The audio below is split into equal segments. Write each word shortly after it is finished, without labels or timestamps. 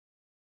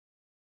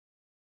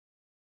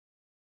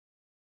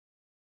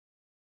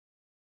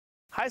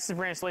Hi, this is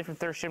Brandon Slade from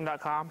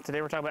thirstgym.com.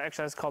 Today we're talking about an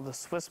exercise called the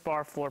Swiss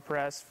bar floor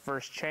press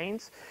versus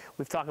chains.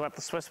 We've talked about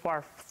the Swiss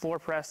bar floor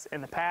press in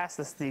the past.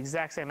 This is the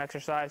exact same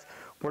exercise.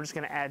 We're just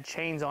going to add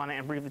chains on it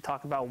and briefly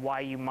talk about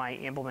why you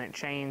might implement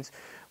chains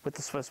with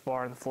the Swiss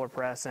bar and the floor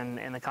press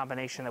and the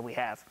combination that we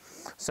have.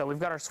 So we've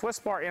got our Swiss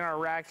bar in our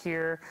rack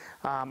here.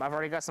 I've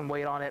already got some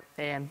weight on it,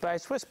 and by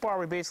Swiss bar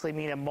we basically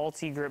mean a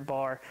multi-grip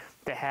bar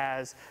that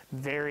has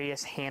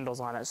various handles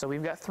on it. So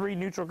we've got 3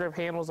 neutral grip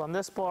handles on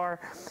this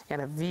bar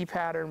and a V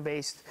pattern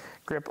based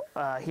grip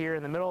here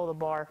in the middle of the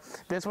bar.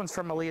 This one's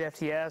from Elite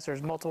FTS.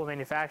 There's multiple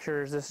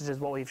manufacturers. This is just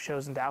what we've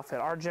chosen to outfit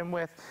our gym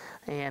with.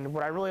 And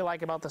what I really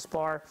like about this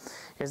bar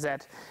is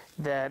that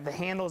the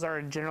handles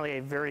are generally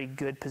a very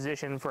good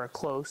position for a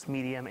close,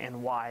 medium,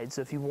 and wide.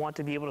 So if you want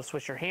to be able to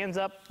switch your hands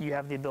up, you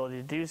have the ability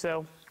to do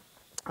so.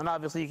 And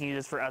obviously you can use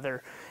this for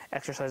other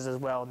exercises as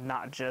well,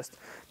 not just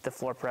the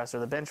floor press or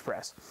the bench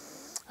press.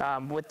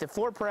 With the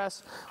floor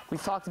press, we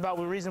talked about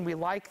the reason we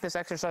like this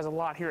exercise a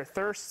lot here at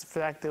Thirst, the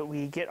fact that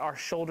we get our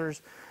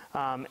shoulders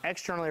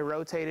externally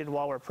rotated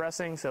while we're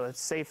pressing, so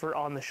it's safer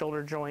on the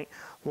shoulder joint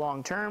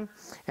long term.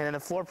 And then the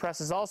floor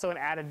press is also an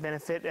added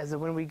benefit, as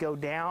when we go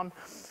down,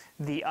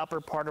 the upper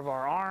part of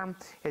our arm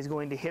is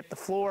going to hit the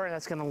floor, and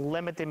that's going to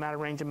limit the amount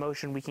of range of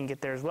motion we can get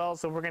there as well.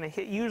 So we're going to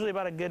hit usually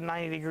about a good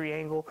 90-degree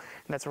angle,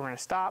 and that's where we're going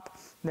to stop.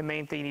 The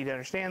main thing you need to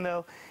understand,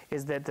 though,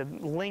 is that the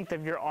length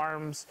of your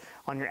arms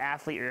on your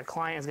athlete or your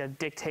client is going to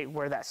dictate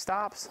where that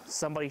stops.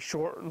 Somebody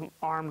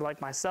short-armed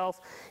like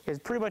myself is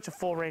pretty much a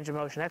full range of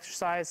motion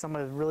exercise.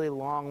 Somebody with really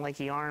long,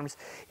 lanky arms,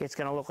 it's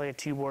going to look like a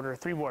 2-board or a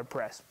 3-board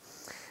press.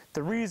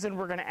 The reason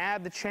we're going to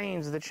add the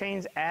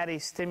chains add a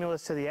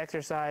stimulus to the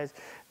exercise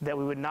that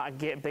we would not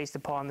get based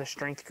upon the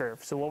strength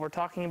curve. So what we're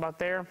talking about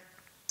there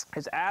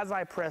is as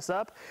I press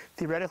up,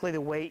 theoretically the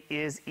weight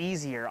is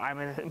easier. I'm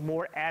in a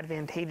more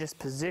advantageous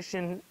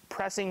position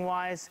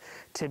pressing-wise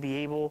to be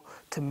able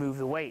to move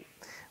the weight.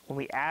 When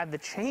we add the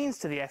chains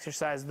to the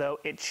exercise, though,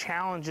 it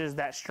challenges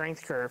that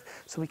strength curve.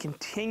 So we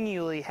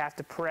continually have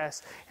to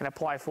press and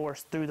apply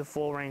force through the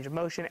full range of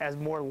motion as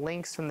more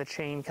links from the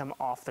chain come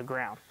off the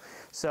ground.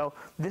 So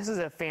this is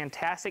a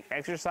fantastic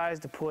exercise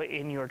to put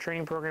in your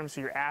training programs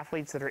for your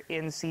athletes that are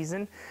in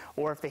season,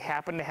 or if they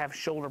happen to have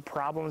shoulder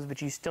problems,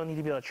 but you still need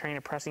to be able to train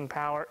a pressing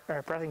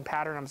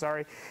pattern,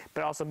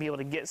 but also be able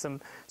to get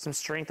some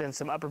strength and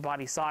some upper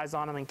body size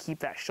on them and keep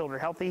that shoulder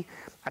healthy.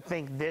 I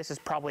think this is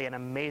probably an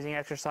amazing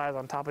exercise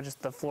on top of just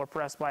the floor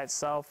press by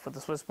itself with the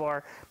Swiss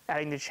bar.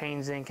 Adding the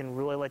chains in can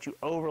really let you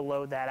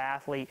overload that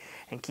athlete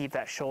and keep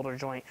that shoulder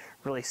joint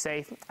really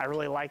safe. I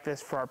really like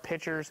this for our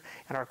pitchers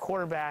and our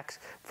quarterbacks.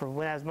 For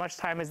when as much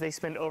time as they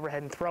spend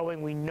overhead and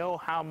throwing, we know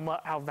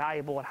how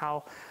valuable and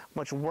how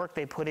much work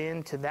they put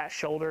into that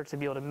shoulder to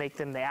be able to make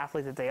them the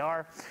athlete that they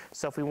are.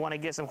 So if we want to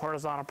get some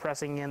horizontal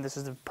pressing in, this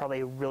is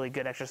probably a really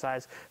good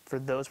exercise for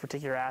those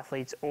particular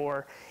athletes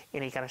or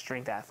any kind of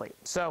strength athlete.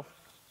 So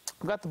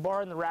we've got the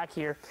bar in the rack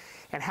here,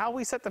 and how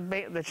we set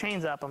the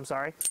chains up,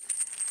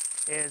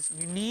 is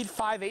you need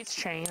 5/8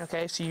 chain,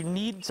 okay? So you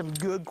need some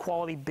good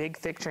quality, big,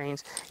 thick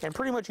chains, and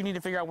pretty much you need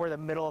to figure out where the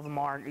middle of them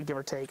are, give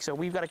or take. So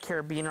we've got a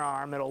carabiner on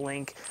our middle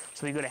link,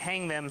 so we go to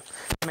hang them,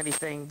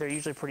 anything, they're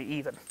usually pretty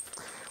even.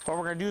 What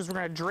we're gonna do is we're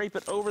gonna drape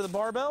it over the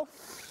barbell,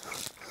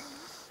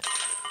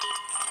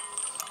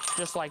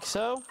 just like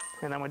so,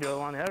 and then we do it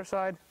along the other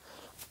side.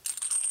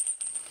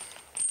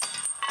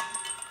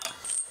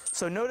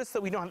 So notice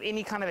that we don't have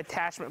any kind of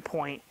attachment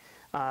point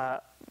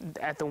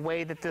at the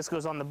way that this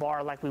goes on the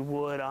bar like we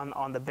would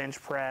on the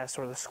bench press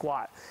or the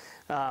squat.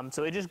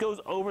 So it just goes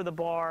over the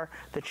bar,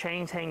 the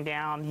chains hang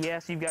down.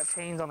 Yes, you've got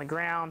chains on the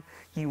ground.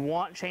 You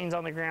want chains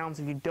on the ground.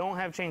 So if you don't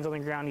have chains on the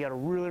ground, you got a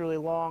really, really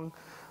long,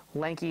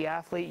 lanky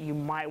athlete, you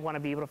might want to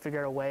be able to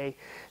figure out a way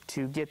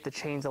to get the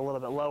chains a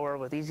little bit lower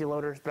with easy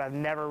loaders, but I've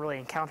never really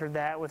encountered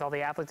that with all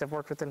the athletes I've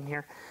worked with in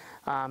here.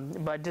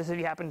 But just if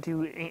you happen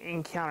to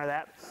encounter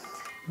that,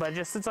 but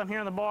just sits on here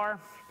on the bar,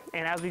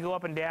 and as we go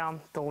up and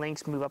down, the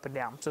links move up and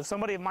down. So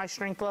somebody of my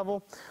strength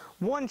level,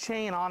 1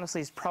 chain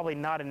honestly is probably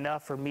not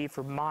enough for me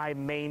for my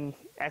main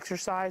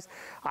exercise.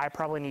 I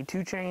probably need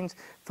 2 chains.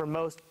 For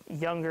most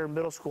younger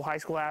middle school, high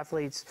school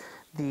athletes,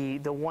 the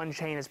 1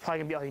 chain is probably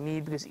gonna be all you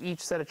need, because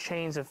each set of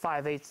chains of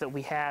 5/8 that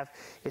we have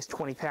is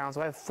 20 pounds.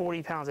 So I have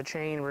 40 pounds of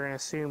chain. We're gonna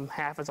assume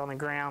half is on the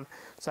ground.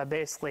 So I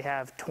basically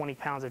have 20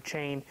 pounds of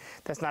chain.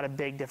 That's not a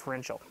big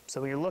differential.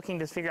 So when you're looking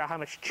to figure out how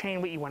much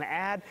chain weight you wanna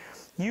add,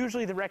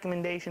 usually the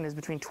recommendation is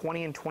between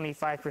 20 and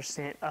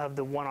 25% of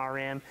the 1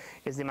 RM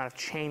is the amount of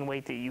chain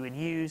weight that you would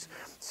use.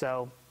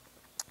 So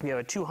if you have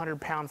a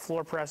 200-pound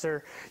floor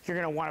presser, you're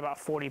going to want about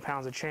 40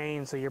 pounds of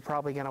chain, so you're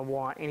probably going to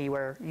want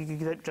anywhere, you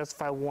could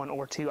justify 1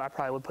 or 2. I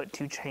probably would put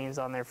 2 chains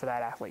on there for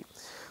that athlete.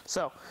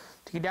 So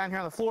to get down here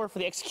on the floor for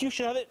the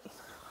execution of it,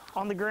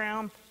 on the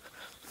ground,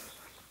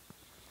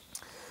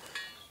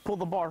 pull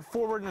the bar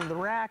forward into the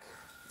rack,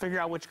 figure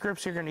out which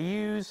grips you're going to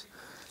use,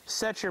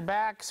 set your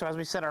back. So as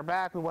we set our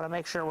back, we want to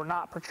make sure we're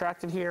not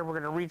protracted here. We're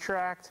going to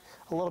retract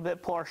a little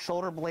bit, pull our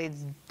shoulder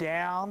blades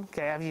down.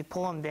 Okay, as you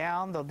pull them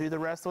down, they'll do the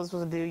rest of what it's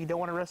supposed to do. You don't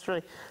want to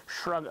necessarily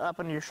shrug up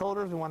into your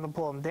shoulders. We want to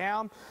pull them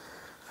down.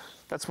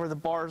 That's where the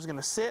bar is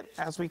gonna sit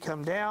as we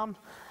come down.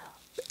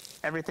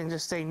 Everything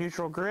just stay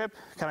neutral grip,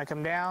 kind of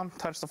come down,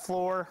 touch the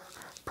floor,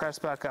 press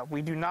back up.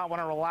 We do not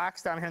want to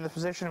relax down here in this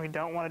position. We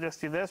don't want to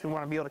just do this. We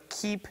want to be able to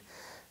keep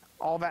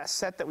all that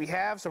set that we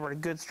have, so we're in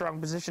a good strong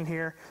position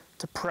here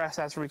to press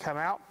as we come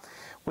out.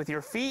 With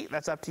your feet,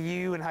 that's up to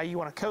you and how you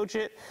want to coach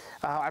it.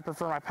 I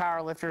prefer my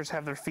power lifters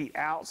have their feet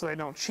out so they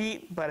don't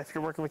cheat, but if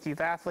you're working with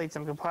youth athletes,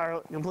 I'm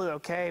completely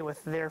okay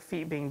with their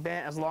feet being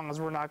bent as long as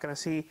we're not going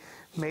to see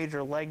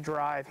major leg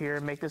drive here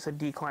and make this a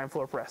decline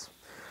floor press.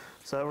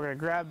 So we're going to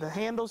grab the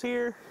handles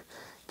here,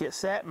 get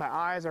set. My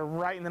eyes are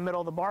right in the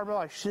middle of the barbell.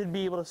 I should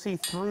be able to see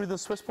through the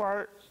Swiss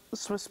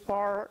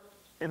bar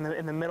in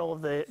the middle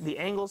of the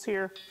angles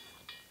here.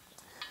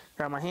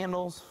 Grab my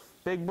handles,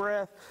 big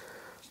breath.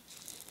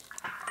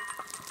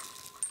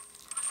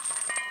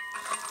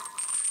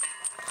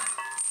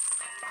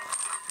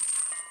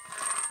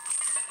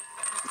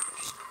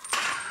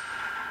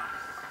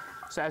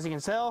 So as you can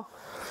tell,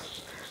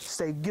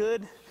 stay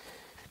good,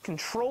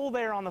 control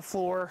there on the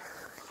floor,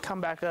 come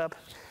back up,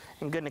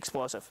 and good and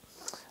explosive.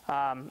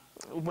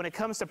 When it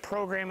comes to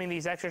programming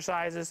these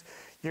exercises,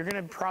 you're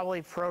going to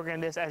probably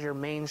program this as your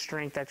main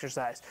strength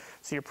exercise.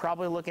 So you're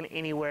probably looking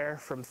anywhere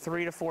from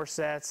 3 to 4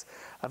 sets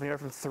of anywhere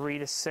from 3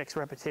 to 6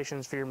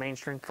 repetitions for your main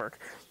strength work.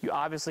 You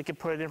obviously could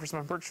put it in for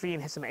some hypertrophy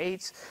and hit some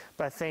 8s,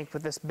 but I think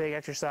with this big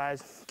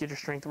exercise, get your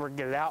strength work,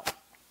 get it out.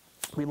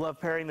 We love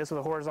pairing this with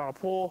a horizontal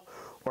pull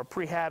or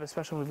prehab,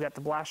 especially when we've got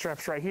the blast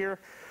straps right here,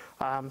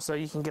 so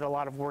you can get a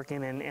lot of work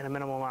in a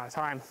minimal amount of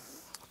time.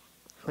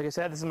 Like I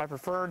said, this is my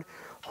preferred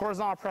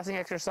horizontal pressing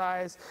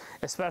exercise,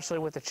 especially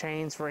with the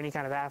chains for any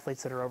kind of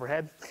athletes that are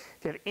overhead. If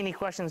you have any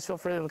questions, feel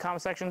free to leave in the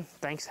comment section.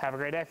 Thanks. Have a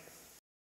great day.